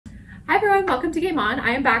Hi everyone, welcome to Game On. I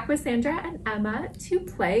am back with Sandra and Emma to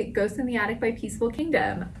play Ghosts in the Attic by Peaceable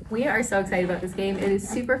Kingdom. We are so excited about this game. It is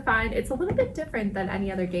super fun. It's a little bit different than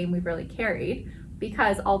any other game we've really carried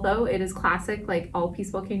because although it is classic like all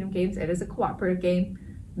Peaceable Kingdom games, it is a cooperative game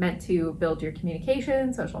meant to build your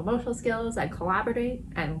communication, social emotional skills, and collaborate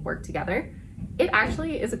and work together. It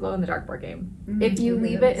actually is a glow-in-the-dark board game. If you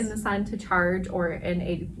leave it in the sun to charge or in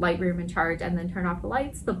a light room and charge and then turn off the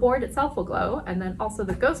lights, the board itself will glow and then also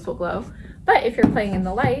the ghost will glow. But if you're playing in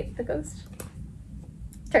the light, the ghost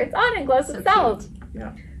turns on and glows itself.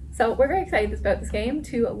 Yeah. So we're very excited about this game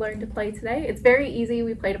to learn to play today. It's very easy.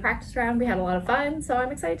 We played a practice round. We had a lot of fun. So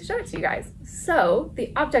I'm excited to show it to you guys. So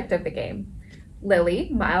the object of the game. Lily,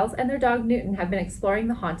 Miles, and their dog Newton have been exploring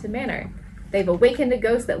the haunted manor. They've awakened a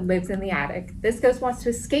ghost that lives in the attic. This ghost wants to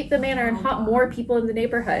escape the manor and haunt more people in the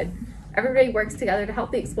neighborhood. Everybody works together to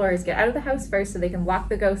help the explorers get out of the house first so they can lock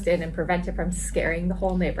the ghost in and prevent it from scaring the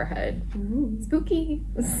whole neighborhood. Ooh, spooky.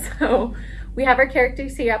 So we have our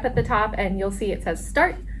characters here up at the top and you'll see it says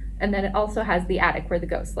start and then it also has the attic where the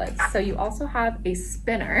ghost lives. So you also have a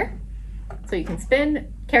spinner. So you can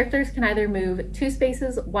spin. Characters can either move 2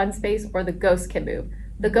 spaces, 1 space, or the ghost can move.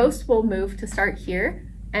 The ghost will move to start here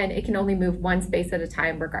and it can only move 1 space at a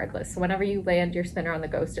time regardless. So whenever you land your spinner on the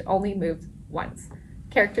ghost, it only moves once.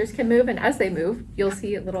 Characters can move, and as they move, you'll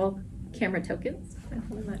see little camera tokens. I'm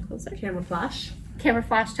pulling that closer. Camera flash? Camera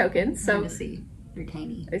flash tokens. So to see. They're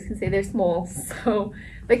tiny. I was gonna say they're small. So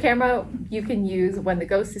the camera you can use when the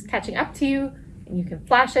ghost is catching up to you, and you can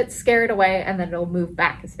flash it, scare it away, and then it'll move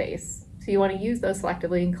back a space. So you want to use those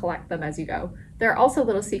selectively and collect them as you go. There are also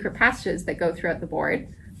little secret passages that go throughout the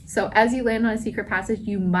board. So as you land on a secret passage,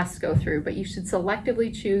 you must go through, but you should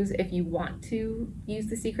selectively choose if you want to use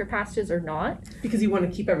the secret passages or not. Because you want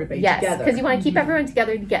to keep everybody together. Yes, because you want to keep everyone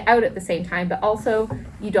together to get out at the same time, but also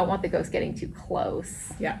you don't want the ghost getting too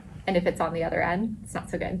close. Yeah. And if it's on the other end, it's not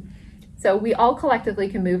so good. So we all collectively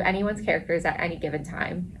can move anyone's characters at any given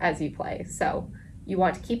time as you play. So you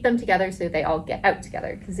want to keep them together so they all get out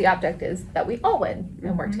together because the object is that we all win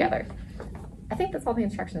and work together. I think that's all the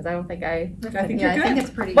instructions. I don't think I think I you're good. think it's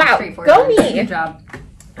pretty Wow, straightforward. go me! Good job.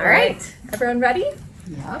 All right, everyone ready?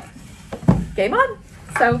 Yep. Game on.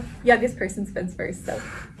 So youngest person spins first. So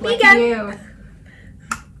me Lucky again. you.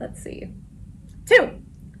 Let's see. 2.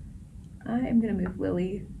 I am gonna move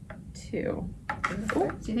Lily 2.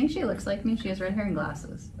 Ooh. Do you think she looks like me? She has red hair and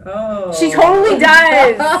glasses. Oh. She totally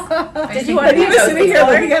does. Did you want to be sitting here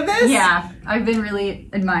looking at this? Yeah, I've been really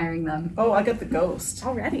admiring them. Oh, I got the ghost.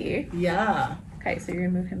 already? Yeah. Okay, so you're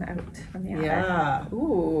gonna move him out from the attic. Yeah.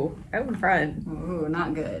 Ooh, out in front. Ooh,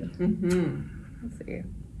 not good. Mm-hmm. Let's see.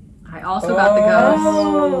 I also got the ghost.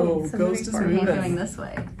 Oh, So ghost is moving He's moving. going this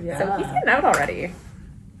way. Yeah. So he's getting out already.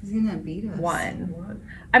 He's gonna beat us. 1.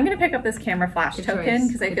 I'm gonna pick up this camera flash Good token choice.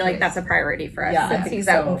 because I Good feel like choice. that's a priority for us Yeah, I since think he's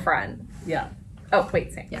out so. in front. Yeah, Oh,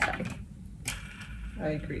 wait, same. Yeah. Sorry. I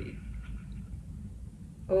agree.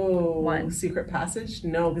 Oh, 1. secret passage?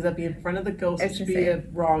 No, because that'd be in front of the ghost. I It was should gonna be say. a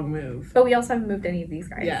wrong move. But we also haven't moved any of these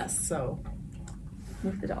guys. Yes, so.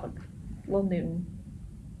 Move the dog. Little Newton.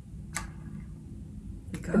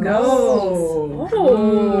 The ghost. No.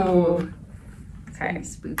 Oh. It's Okay. very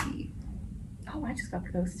spooky. Oh, I just got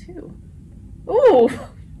the ghost too. Ooh,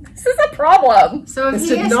 this is a problem. So if This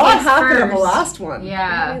he did not escapes happen first, on the last one. How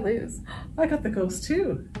Yeah. did I lose? I got the ghost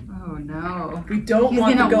too. Oh no. We don't He's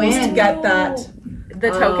want the gonna ghost to win. get that. The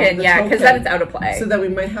token, the yeah, because token. then it's out of play. So that we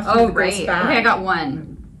might have to Oh move the great. ghost back. Okay, I got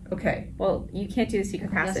 1. Okay. Well, you can't do the secret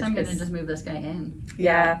I guess passage. I'm gonna 'cause- just move this guy in.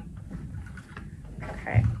 Yeah.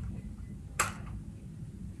 Okay.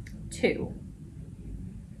 2.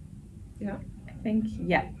 Yeah. I think,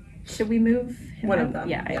 yeah. Should we move him One of out? them,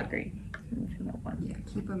 Yeah, I yeah. agree. Move him at 1. Yeah,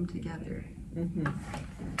 keep them together. Mm-hmm.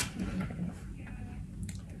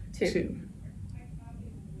 2.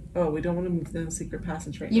 Oh, we don't want to move the secret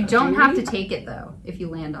passage right You now. don't do have we? to take it though if you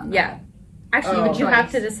land on that. Yeah. Actually, Oh. but you have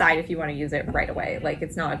Choice. to decide if you want to use it right away. Like,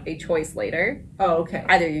 it's not a choice later. Oh, okay.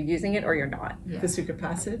 Either you're using it or you're not. Yeah. The secret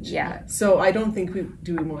passage? Yeah. So I don't think we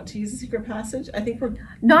want to use the secret passage? I think we're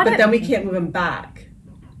Not but at, then we can't move him back.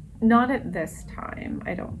 not at this time,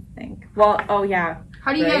 I don't think. Well, oh yeah.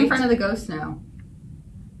 How do you get in Right? front of the ghost now?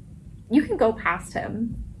 You can go past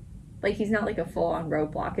him. Like, he's not like a full-on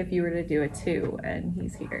roadblock if you were to do it too, and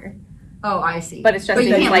he's here. Oh, I see. But it's just But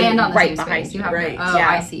you he's, can't like, land on the right same behind space. you. You have Right. to, oh, Yeah.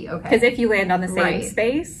 I see. Okay. Because if you land on the same Right.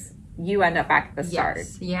 space, you end up back at the start.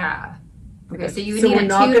 Yes. Yeah. Okay, so you would So need we're a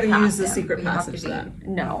not 2 going to past use the him, secret but you have to passage be- then.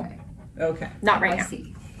 No, Okay. Okay. not right I now.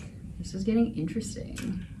 see. This is getting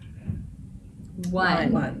interesting.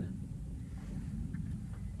 1. 1.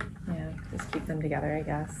 Yeah, just keep them together, I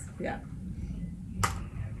guess. Yeah.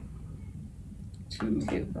 2. 2.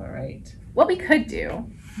 2. All right. What we could do,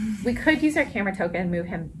 we could use our camera token, move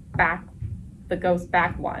him back, the ghost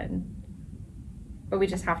back 1. But we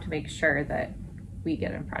just have to make sure that we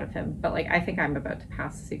get in front of him. But like, I think I'm about to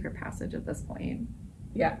pass the secret passage at this point.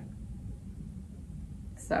 Yeah.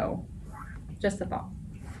 So, just a thought.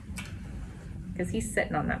 Because he's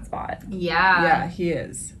sitting on that spot. Yeah. Yeah, he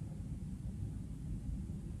is.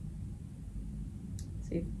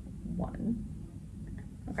 See, 1.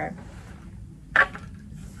 Okay. A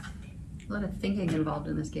lot of thinking involved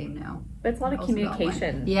in this game now. But it's a lot of Also got one.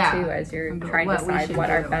 communication Yeah. too, as you're About trying to what we decide should what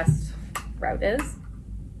our do. best route is.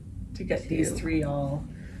 To get these 3 all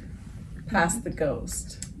past the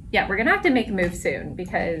ghost. Yeah, we're gonna have to make a move soon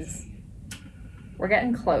because we're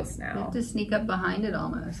getting close You have now. to sneak up behind it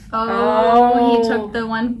almost. Oh. Oh, he took the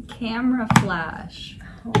one camera flash.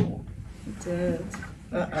 Oh. He did.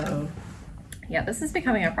 Uh-oh. Yeah, this is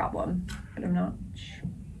becoming a problem. But I'm not sure.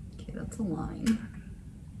 Okay, that's a line.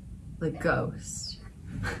 The ghost.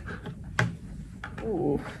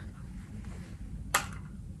 Ooh.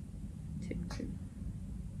 2.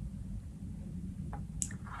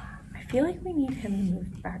 I feel like we need him to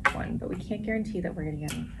move back 1, but we can't guarantee that we're gonna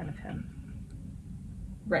get in front of him.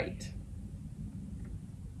 Right.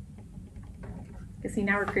 Because see,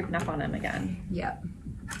 now we're creeping up on him again. Yeah.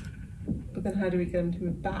 But then how do we get him to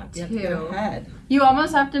move back? You have to 2. go ahead. You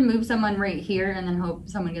almost have to move someone right here and then hope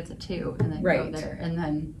someone gets a 2 and then Right. go there and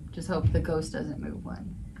then just hope the ghost doesn't move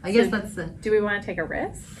 1. I guess So- that's the. Do we want to take a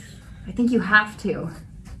risk? I think you have to.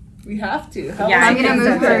 We have to. Yeah, else I I'm we gonna think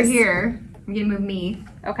can move do her this? here. I'm gonna move me.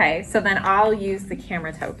 Okay, so then I'll use the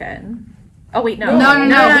camera token. Oh wait, No,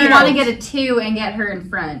 no. we want to get a 2 and get her in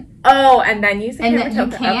front. Oh, and then use the And camera then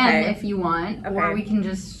you token. can Okay. if you want, or Okay. we can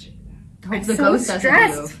just hope I'm the so ghost stressed.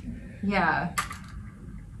 doesn't move. Yeah.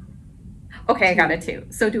 Okay, I got a 2.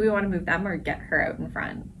 So do we want to move them or get her out in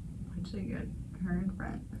front? Actually, get her in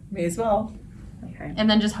front. May as well. Okay. And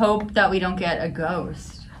then just hope that we don't get a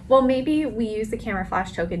ghost. Well, maybe we use the camera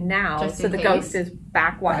flash token now, Just so in the case? ghost is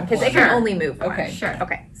back 1 Back because one. it can Sure. only move 1. Okay. Sure.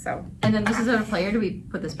 Okay. So And then this is out of play, or do we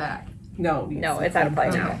put this back? No. no, it's out of play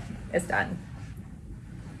Okay. now. It's done.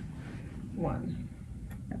 1.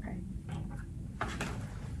 Okay.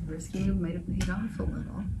 Risky move might have paid off a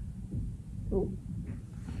little. Ooh.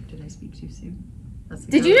 Did I speak too soon? That's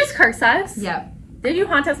the Did you ghost. just curse us? Yeah. Did you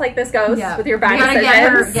haunt us like this ghost Yeah. with your We bad gotta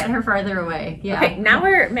decisions? get her farther away. Yeah. Okay, now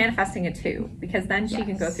we're manifesting a 2 because then she can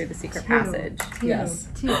Yes. go through the secret 2. passage. 2. Yes.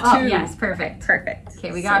 2. Oh, 2. yes, perfect. Perfect.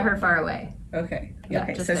 Okay, we got So- her far away. Okay. Yeah.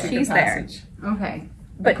 Okay, just so there. secret she's there. passage. Okay.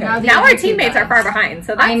 But Okay. now, the our other two teammates are far guys. behind,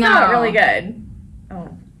 so I that's not know. really good. Oh,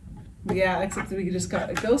 Yeah, except that we just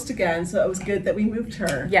got a ghost again, so it was good that we moved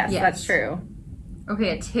her. yes, Yes. that's true.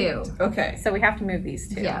 Okay, a 2. Okay. So we have to move these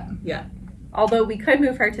 2. Yeah. Yeah. Although we could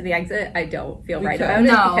move her to the exit, I don't feel We right could. about it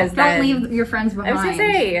No, because don't then leave your friends I behind. was gonna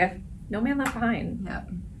say no man left behind. Yeah.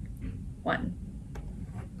 1.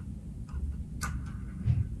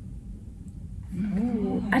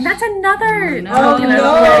 Ooh, and that's another. Oh, no. Oh token.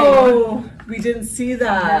 no! We didn't see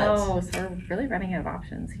that. No, so we're really running out of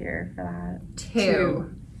options here for that.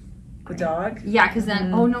 2. The dog? Yeah, because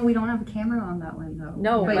then, oh no, we don't have a camera on that one though.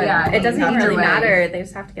 No, but but yeah, it doesn't either really way. matter. They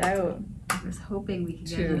just have to get out. I was hoping we could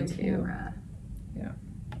get 2. another camera.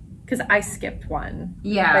 Because I skipped 1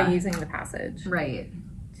 Yeah. by using the passage. Right.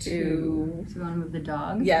 2. So we want to move the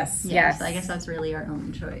dog? Yes. Yes. I guess that's really our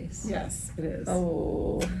only choice. Yes, it is.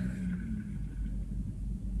 Oh.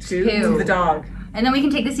 2. 2. Move the dog. And then we can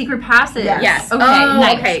take the secret passage. Yes. Yes. Okay, Oh,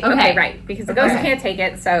 nice. okay. Okay, right. Because the ghost Okay. can't take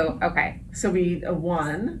it, so okay. So we need a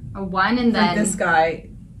 1 A 1 and for then. this guy,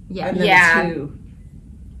 Yeah. and then Yeah. a 2.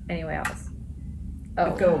 Anyway else. A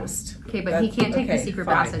Oh. ghost. Okay, but he can't take the Okay, secret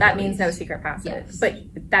fine. passage. That at means no least. secret passage. Yes. But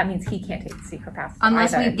that means he can't take the secret passage.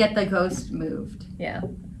 Unless either. we get the ghost moved. Yeah. I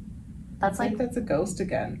That's think like, that's a ghost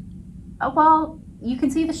again. oh, well, you can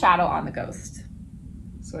see the shadow on the ghost.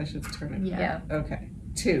 So I should turn it. Yeah. Okay.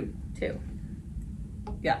 2. 2.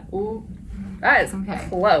 Yeah. Ooh. That is Okay.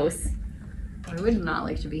 close. I would not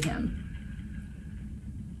like to be him.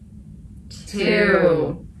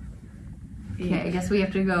 2. Okay, I guess we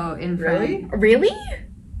have to go in front. Really? Really?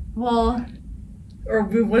 Well, Or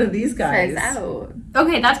move one of these guys. Says out.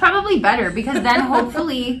 okay, that's probably better because then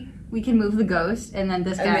hopefully we can move the ghost and then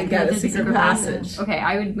this And guy then can get go a through the secret passage. Okay,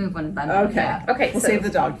 I would move one of them. Okay. Yeah. Okay, We'll so save the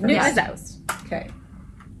dog first. Newt Yeah. is out. Okay.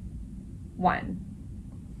 1.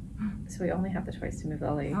 So we only have the choice to move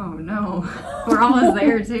Lily. Oh no, we're almost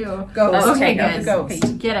there too. Ghost. Okay, Take out the good. ghost.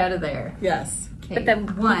 Okay, get out of there. Yes. Okay, But then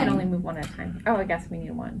we one. can only move 1 at a time. Oh, I guess we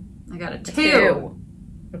need 1. I got a 2. 2.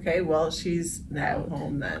 Okay, well, she's now Out.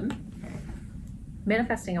 home then.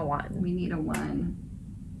 Manifesting a 1. We need a 1.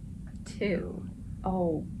 2.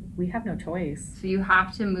 Oh, We have no choice. So you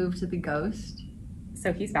have to move to the ghost.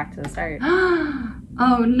 So he's back to the start.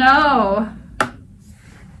 Oh no!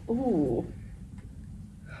 Ooh.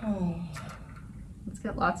 Oh, Let's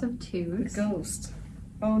get lots of the twos. ghost.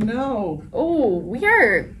 Oh no. Ooh, we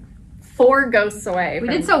are 4 ghosts away. We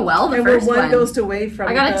from- did so well the And we're first one ghost away from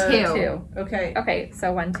I got a the 2. 2. Okay. Okay,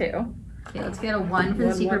 so 1, 2. Okay, let's get a 1 for the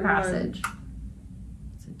One, secret one, one. passage.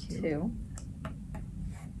 It's a 2. 2.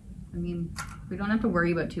 I mean, we don't have to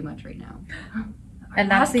worry about too much right now. And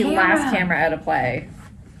that's the last camera out of play.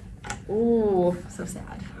 Ooh. So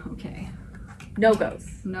sad. Okay. No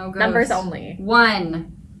ghosts. No ghosts. Numbers only.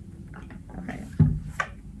 1. Okay.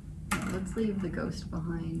 Let's leave the ghost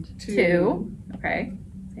behind. 2. Okay.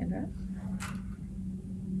 Sandra.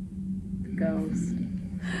 Ghost.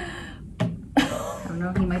 I don't know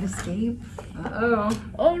if he might escape. Uh-oh.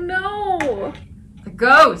 Oh no! The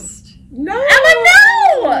ghost! No. Emma,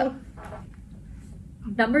 no!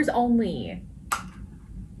 Numbers only.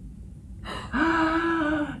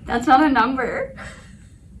 That's not a number.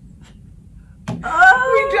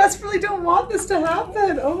 We desperately don't want this to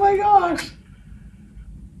happen. Oh my gosh.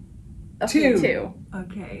 Okay, 2. 2.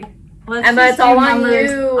 Okay. Let's Emma, just it's all do on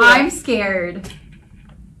numbers. you. I'm scared.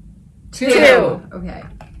 2. Okay.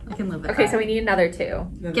 I can live with Okay, that. so we need another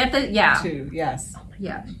 2. Get the, yeah. 2. Yes.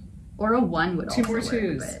 Yeah. Or a 1 would 2 also more work,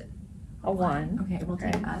 2s. but- A 1. Okay, we'll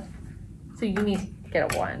take that. So you need to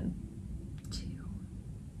get a 1. 2.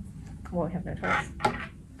 Well, we have no choice.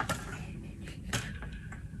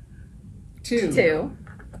 2. 2.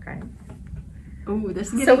 Okay. Ooh, this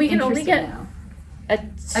is So getting we can only interesting get now. A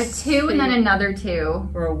A 2 and then another 2.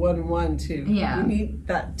 Or a 1, 1, 2. Yeah. We need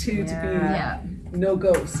that 2 Yeah. Yeah. to be no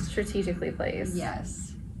ghost. strategically placed.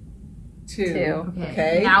 Yes. 2. 2. Okay.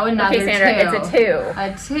 Okay. Now another Okay, Sandra, 2. it's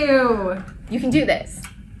a 2. A 2. You can do this.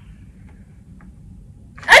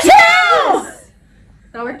 A 2!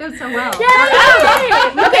 That worked out so well.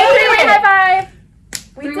 Yay! Okay, 3-way high five.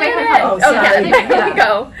 We did Three-way it. high five. Oh, Sorry. yeah, there we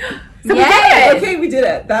go. So we Yay! did it. Okay, we did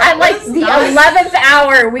it. That At like was the that was- 11th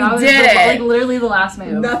hour, we That was did like it. literally the last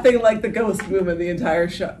move. nothing like the ghost move in the entire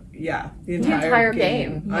show. Yeah, the entire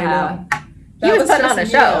game. I Yeah. know. He That was putting on a stressing me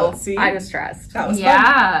show. out, see? I was stressed. That was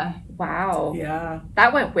Yeah. Wow. fun. Yeah.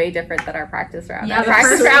 That went way different than our practice round. Yeah, Our the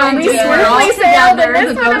practice first round, round we we were all smoothly sailed, together. and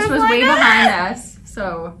The this one ghost was like, way ah! behind us.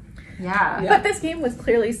 So, yeah. Yeah. But this game was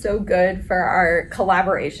clearly so good for our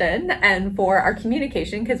collaboration and for our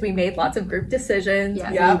communication because we made lots of group decisions.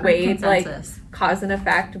 Yeah. Yeah. We weighed like Consensus. cause and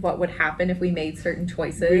effect of what would happen if we made certain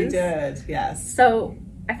choices. We did. Yes. So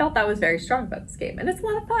I felt that was very strong about this game, and it's a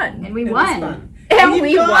lot of fun. And we It was won. fun. And you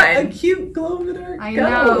we got won. a cute glow-in-the-dark I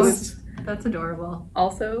ghost. That's adorable.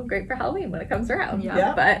 Also great for Halloween when it comes around. Yeah.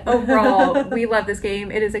 Yeah. But overall, we love this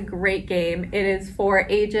game. It is a great game. It is for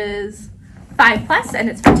ages 5+, and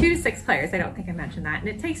it's for 2 to 6 players. I don't think I mentioned that. And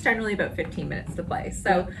it takes generally about 15 minutes to play.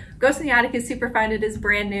 So Ghost in the Attic is super fun. It is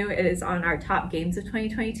brand new. It is on our top games of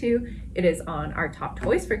 2022. It is on our top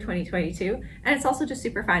toys for 2022. And it's also just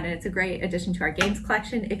super fun. And it's a great addition to our games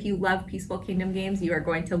collection. If you love Peaceable Kingdom games, you are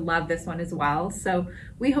going to love this one as well. So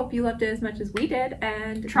we hope you loved it as much as we did.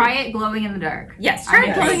 And Try it glowing in the dark. Yes, try it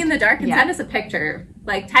Yes. glowing in the dark and Yeah. send us a picture.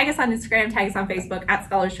 Like, tag us on Instagram, tag us on Facebook at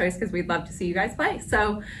Scholar's Choice because we'd love to see you guys play.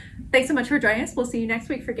 So thanks so much for joining us. We'll see you next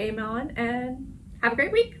week for Game On, and have a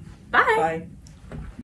great week. Bye. Bye.